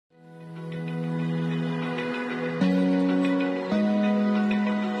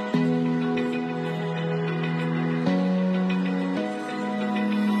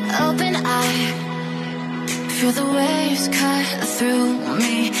Feel the waves cut through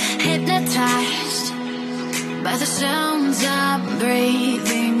me, hypnotized by the sounds I'm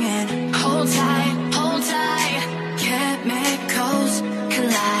breathing in. Hold tight, chemicals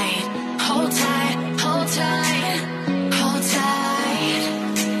collide. Hold tight, hold tight, hold tight.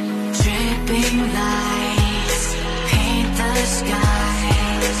 Dripping lights paint the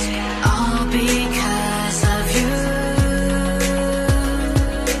skies, all because of you.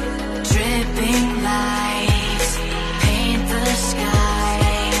 Dripping lights paint the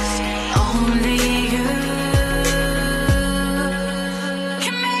skies, only you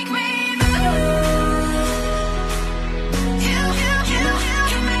can make me move. You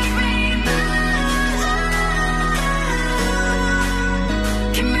can make me move.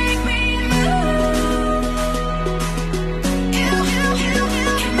 Can make me move. You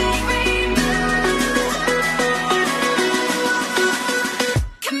can make me move.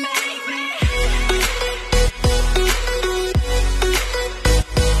 Can make me.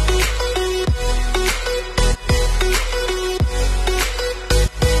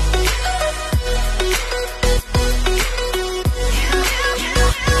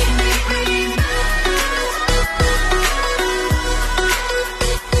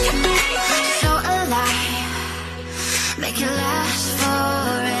 So alive, make it last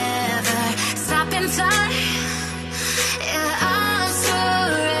forever. Stop in time, yeah, I'm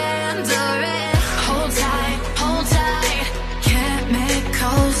surrendering. Hold tight,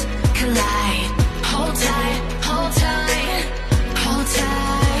 chemicals collide. Hold tight, hold tight, hold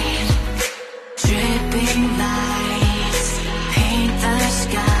tight. Dripping lights paint the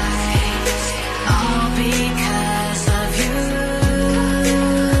skies, all because of you.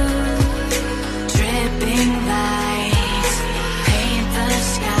 Dripping lights paint the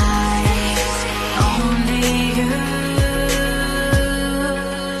skies, only you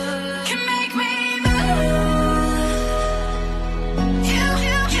can make me move. You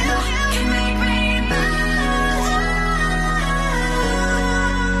can make me move.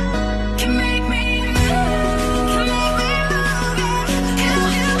 Can make me move. Can make me move. You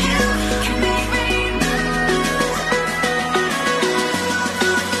can make me move.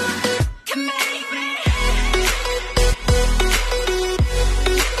 Can make me.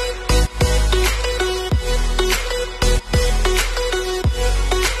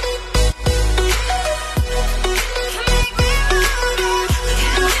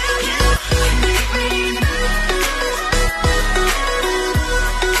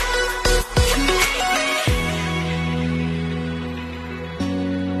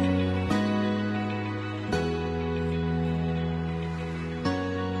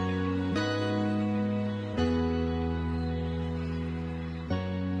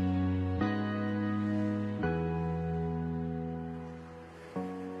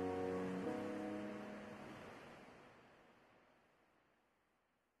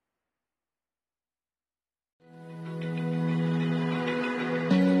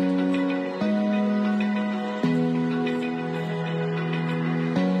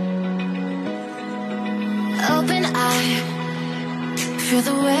 Open eye, feel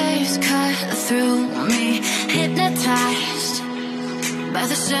the waves cut through me, hypnotized by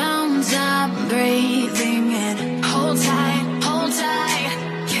the sounds I'm breathing in. Hold tight,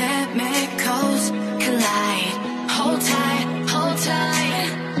 chemicals collide. Hold tight, hold tight.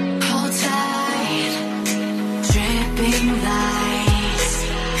 Dripping lights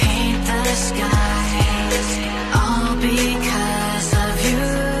paint the skies, all because of you.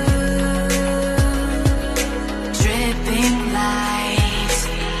 Dripping lights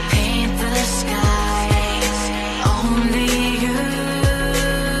paint the skies, only you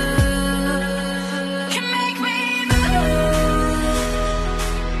can make me move.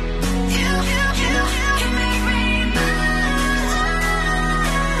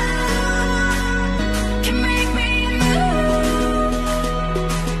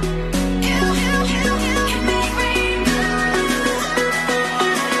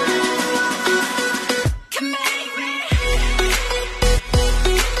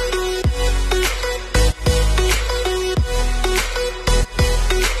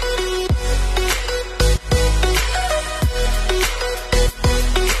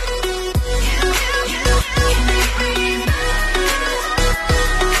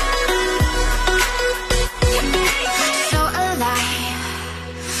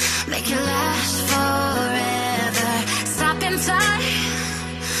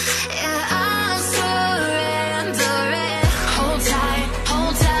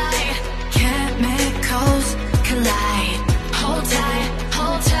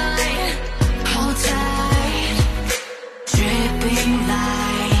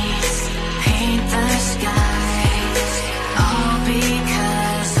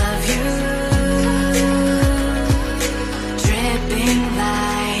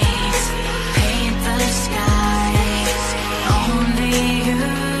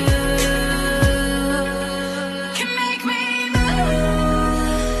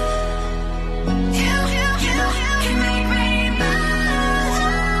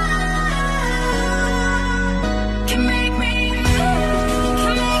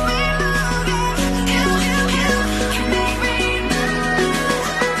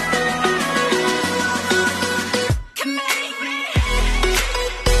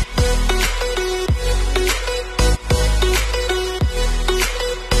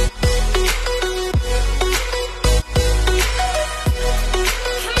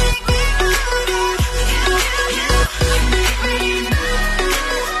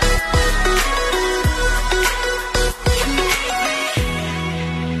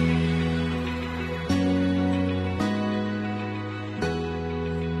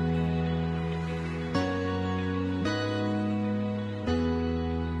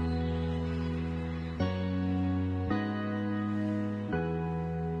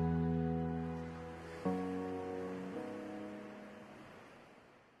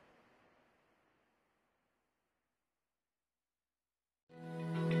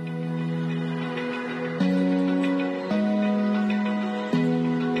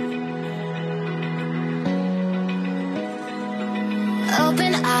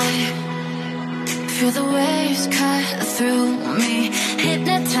 Feel the waves cut through me,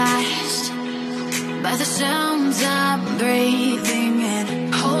 hypnotized by the sounds I'm breathing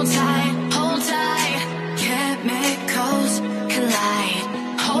in. Hold tight, chemicals collide.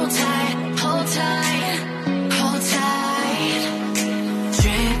 Hold tight, hold tight, hold tight.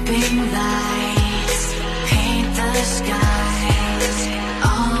 Dripping lights paint the skies,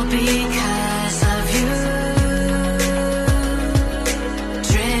 all because of you.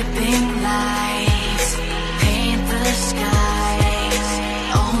 Dripping lights paint the skies,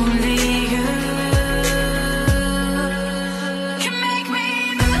 only you can make me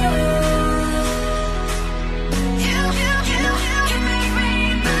move. You can make me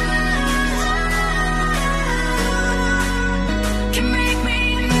move. Can make me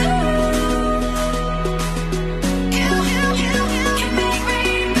move. You can make me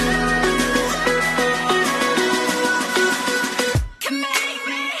move. Can make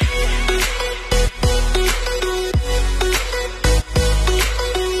me.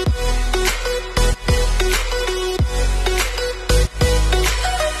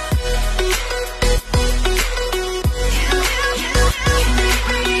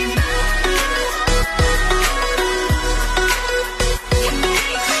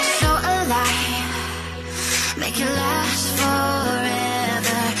 So alive, make it last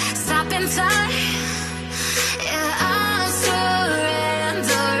forever. Stop in time, yeah, I'll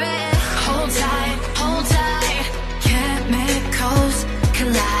surrender it. Hold tight, chemicals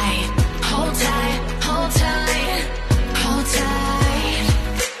collide. Hold tight, hold tight, hold tight.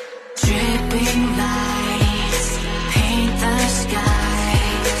 Dripping lights paint the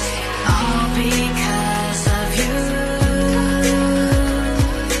skies, all because of you.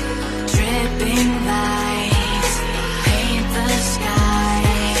 Dripping lights paint the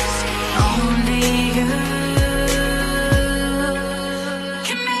skies, only you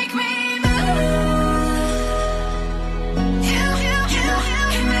can make me move. You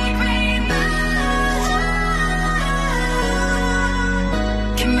can make me move.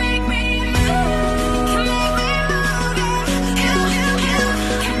 Can make me move. Can make me move. You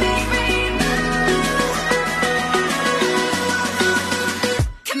can make me move.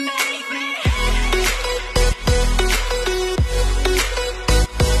 Can make me.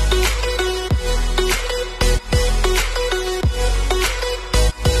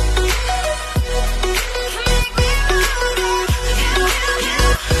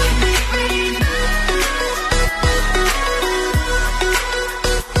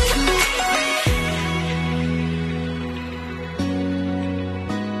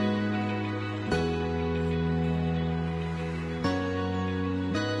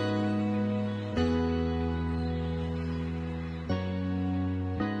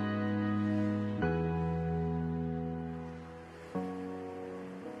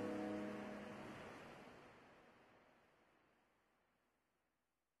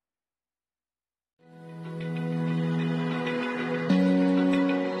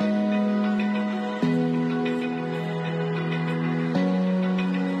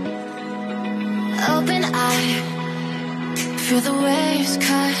 Open eye, feel the waves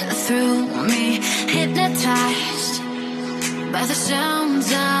cut through me, hypnotized by the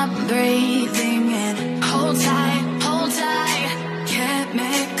sounds I'm breathing in. Hold tight.